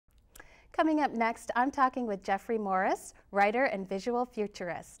Coming up next, I'm talking with Jeffery Morris, writer and visual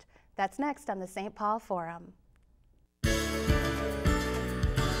futurist. That's next on the St. Paul Forum.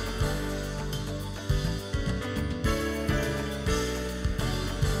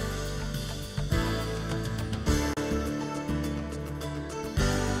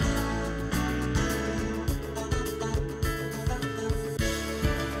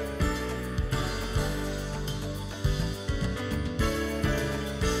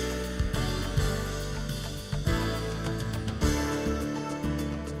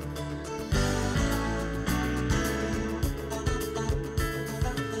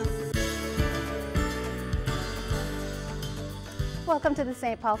 Welcome to the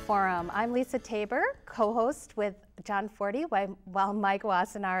St. Paul Forum. I'm Lisa Tabor, co-host with John Forty while Mike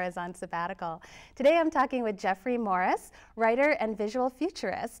Wassenaar is on sabbatical. Today I'm talking with Jeffery Morris, writer and visual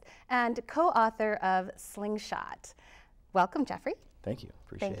futurist and co-author of Slingshot. Welcome, Jeffery. Thank you.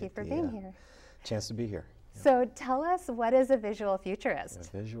 Appreciate it. Thank you for being here. Chance to be here. So tell us, what is a visual futurist?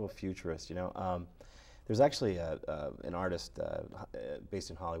 A visual futurist, you know, there's actually an artist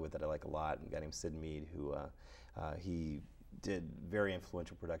based in Hollywood that I like a lot, a guy named Sid Mead, who he did very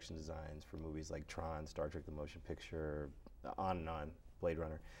influential production designs for movies like Tron, Star Trek the Motion Picture, on and on, Blade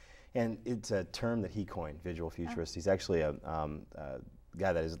Runner. And it's a term that he coined, visual futurist. He's actually a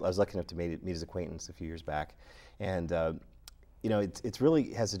guy that I was lucky enough to meet his acquaintance a few years back. And you know, it's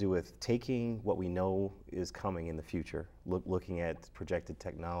really has to do with taking what we know is coming in the future, looking at projected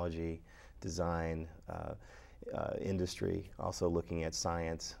technology, design, industry, also looking at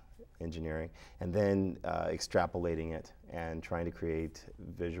science, engineering, and then extrapolating it and trying to create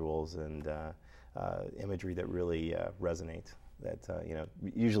visuals and imagery that really resonate. That you know,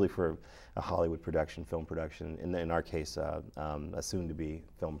 usually for a Hollywood production, film production, in our case, a soon-to-be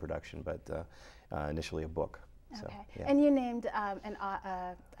film production, but initially a book. Okay. So, yeah. And you named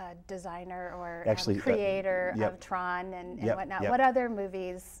a designer or Actually, creator yep. of Tron and Yep, whatnot. yep. What other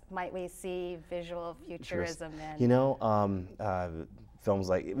movies might we see visual futurism in? You know, films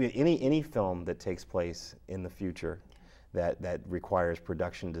like any film that takes place in the future that requires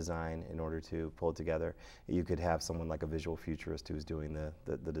production design in order to pull it together, you could have someone like a visual futurist who's doing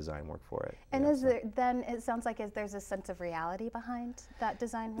the design work for it. And is there, then it sounds like there's a sense of reality behind that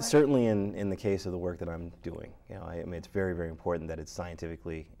design work? Certainly in the case of the work that I'm doing. You know, I mean, it's very, very important that it's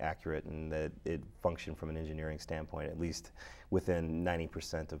scientifically accurate and that it function from an engineering standpoint, at least within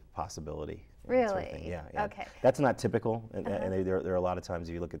 90% of possibility. Really? Sort of thing. Yeah, yeah. Okay. That's not typical, and there are a lot of times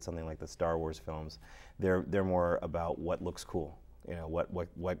if you look at something like the Star Wars films, they're more about what looks cool, you know, what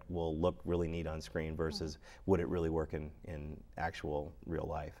will look really neat on screen versus would it really work in actual real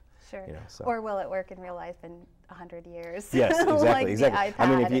life. Sure. You know, so. Or will it work in real life in 100 years? Yes, exactly, like exactly. The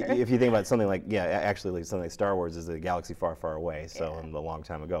iPad I mean, if you think about something like, actually like something like Star Wars is a galaxy far, far away, so a long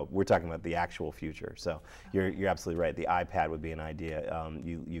time ago. We're talking about the actual future. So you're absolutely right. The iPad would be an idea.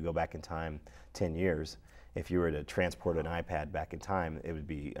 You go back in time 10 years. If you were to transport an iPad back in time, it would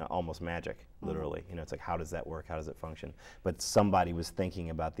be almost magic, literally. You know, it's like, how does that work? How does it function? But somebody was thinking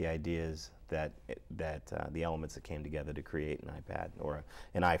about the ideas that the elements that came together to create an iPad or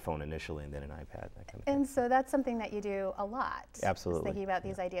an iPhone initially, and then an iPad. That kind of thing. And so that's something that you do a lot. Absolutely. Thinking about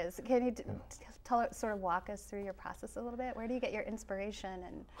these ideas. Can you sort of walk us through your process a little bit? Where do you get your inspiration?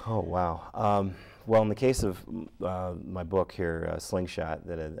 And oh wow. Well, in the case of my book here, Slingshot,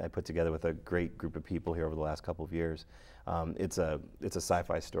 that I put together with a great group of people here over the last couple of years, it's a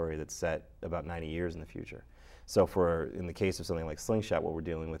sci-fi story that's set about 90 years in the future. So in the case of something like Slingshot, what we're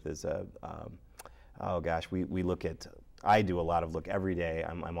dealing with is, I do a lot of look every day.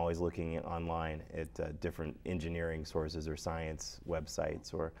 I'm always looking online at different engineering sources or science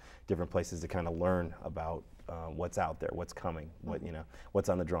websites or different places to kind of learn about what's out there, what's coming, what's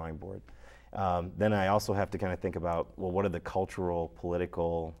on the drawing board. Then I also have to kind of think about, well, what are the cultural,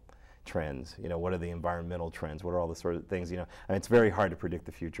 political trends? You know, what are the environmental trends? What are all the sort of things? You know, and it's very hard to predict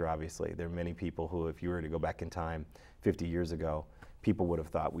the future. Obviously, there are many people who, if you were to go back in time 50 years ago, people would have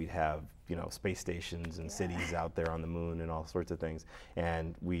thought we'd have, you know, space stations and cities out there on the moon and all sorts of things,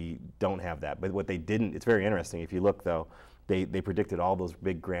 and we don't have that. But what they didn't, it's very interesting. If you look though, they predicted all those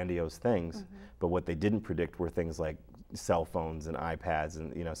big grandiose things, but what they didn't predict were things like cell phones and iPads,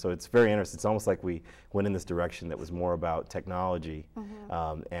 and you know, so it's very interesting. It's almost like we went in this direction that was more about technology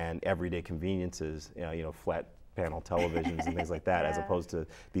and everyday conveniences, you know, flat panel televisions and things like that, as opposed to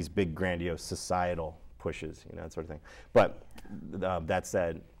these big grandiose societal pushes, you know, that sort of thing. But that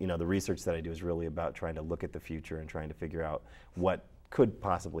said, you know, the research that I do is really about trying to look at the future and trying to figure out what could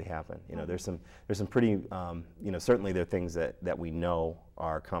possibly happen. You know, there's some pretty, you know, certainly there are things that we know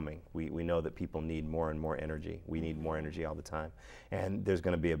are coming. We know that people need more and more energy. We need more energy all the time. And there's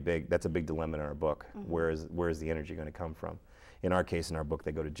going to be that's a big dilemma in our book. Where is the energy going to come from? In our case, in our book,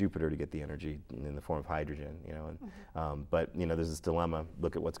 they go to Jupiter to get the energy in the form of hydrogen, you know. And, but you know, there's this dilemma.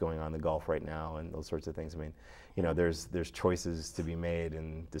 Look at what's going on in the Gulf right now, and those sorts of things. I mean, you know, there's choices to be made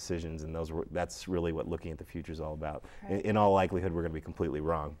and decisions, and that's really what looking at the future is all about. Right. In all likelihood, we're going to be completely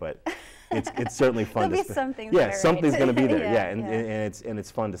wrong, but it's certainly fun. There'll be something. Yeah, something's going to be there. Yeah, and it's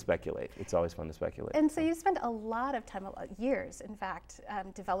fun to speculate. It's always fun to speculate. And so you spent a lot of time, years, in fact,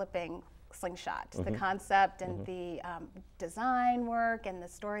 developing Slingshot, the concept and the design work and the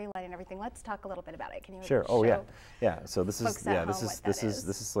storyline and everything. Let's talk a little bit about it. Can you Sure. Oh yeah, yeah. So this is this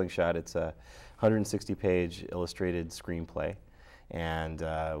is Slingshot. It's a 160-page illustrated screenplay, and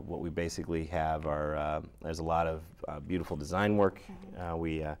what we basically have are there's a lot of beautiful design work.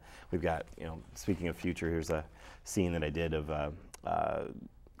 We've got, you know, speaking of future, here's a scene that I did of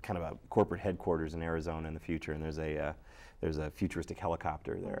kind of a corporate headquarters in Arizona in the future, and there's a futuristic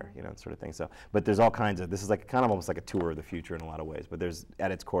helicopter there, you know, sort of thing. So, but there's all kinds of, this is like kind of almost like a tour of the future in a lot of ways, but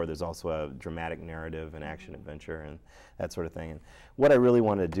at its core, there's also a dramatic narrative and action adventure and that sort of thing. And what I really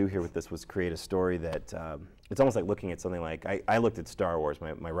wanted to do here with this was create a story that, it's almost like looking at something like, I looked at Star Wars,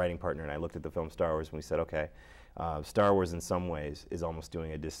 my writing partner and I looked at the film Star Wars, and we said, okay, Star Wars in some ways is almost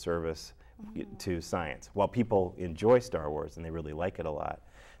doing a disservice to science. While people enjoy Star Wars and they really like it a lot,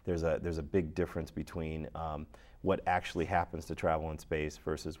 there's a big difference between what actually happens to travel in space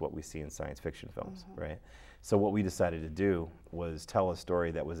versus what we see in science fiction films, right? So what we decided to do was tell a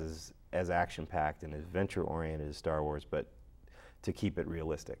story that was as action-packed and adventure-oriented as Star Wars, but to keep it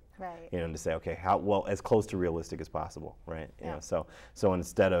realistic, right? You know, and to say, okay, how well as close to realistic as possible, right? You know, so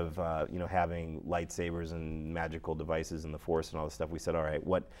instead of you know, having lightsabers and magical devices and the Force and all this stuff, we said, all right,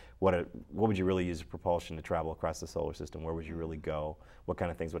 what would you really use as propulsion to travel across the solar system? Where would you really go? What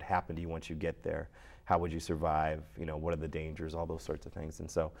kind of things would happen to you once you get there? How would you survive? You know, what are the dangers? All those sorts of things. And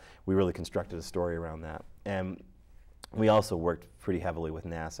so we really constructed a story around that. And we also worked pretty heavily with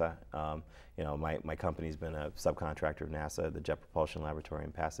NASA. You know, my company's been a subcontractor of NASA, the Jet Propulsion Laboratory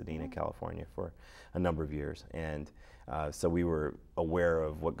in Pasadena, California, for a number of years. And so we were aware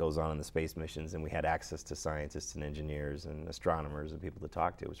of what goes on in the space missions, and we had access to scientists and engineers and astronomers and people to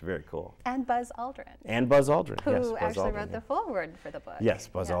talk to. It was very cool. And Buzz Aldrin. And Buzz Aldrin, yes. Who actually wrote the foreword for the book. Yes,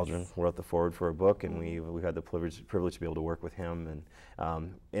 Buzz Aldrin wrote the foreword for a book, and we've had the privilege to be able to work with him.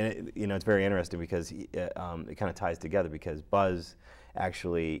 And it, you know, it's very interesting because it kind of ties together, because Buzz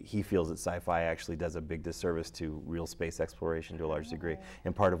actually, he feels that sci-fi actually does a big disservice to real space exploration to a large degree.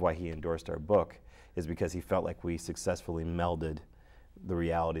 And part of why he endorsed our book is because he felt like we successfully melded the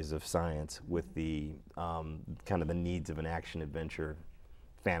realities of science with the kind of the needs of an action adventure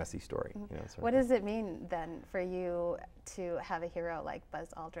fantasy story. You know, what does it mean then for you to have a hero like Buzz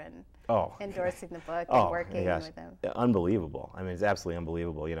Aldrin endorsing the book and working with him? Unbelievable. I mean, it's absolutely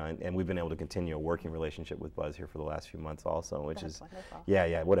unbelievable. You know, and we've been able to continue a working relationship with Buzz here for the last few months also, which is wonderful.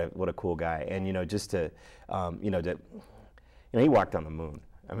 Yeah, what a cool guy. And you know, just to he walked on the moon.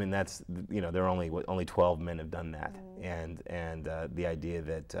 I mean, that's, you know, there are only 12 men have done that, and the idea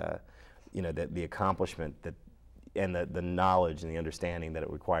that you know, that the accomplishment that and the knowledge and the understanding that it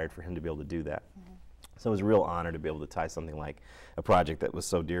required for him to be able to do that. So it was a real honor to be able to tie something like a project that was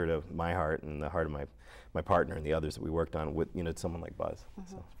so dear to my heart and the heart of my partner and the others that we worked on with, you know, someone like Buzz.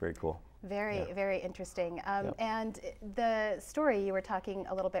 So it's very cool. Very interesting. And the story, you were talking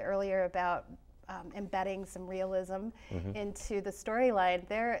a little bit earlier about embedding some realism into the storyline.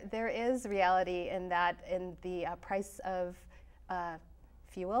 There is reality in that, in the price of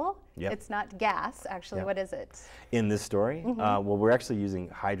fuel. It's not gas, actually. What is it? In this story? Well, we're actually using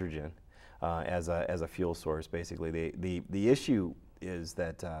hydrogen as a fuel source, basically. The issue is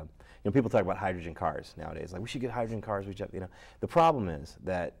that you know, people talk about hydrogen cars nowadays. Like, we should get hydrogen cars. You know, the problem is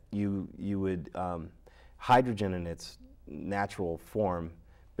that you would hydrogen in its natural form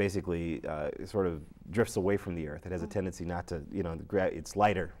basically sort of drifts away from the Earth. It has a tendency not to, you know, it's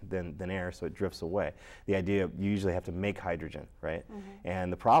lighter than air, so it drifts away. The idea, you usually have to make hydrogen, right?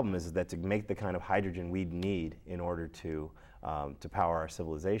 And the problem is that to make the kind of hydrogen we'd need in order to power our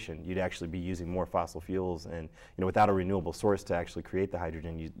civilization, you'd actually be using more fossil fuels, and, you know, without a renewable source to actually create the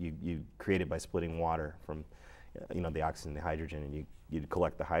hydrogen, you create it by splitting water from, you know, the oxygen and the hydrogen, and you'd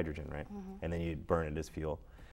collect the hydrogen, right? And then you'd burn it as fuel.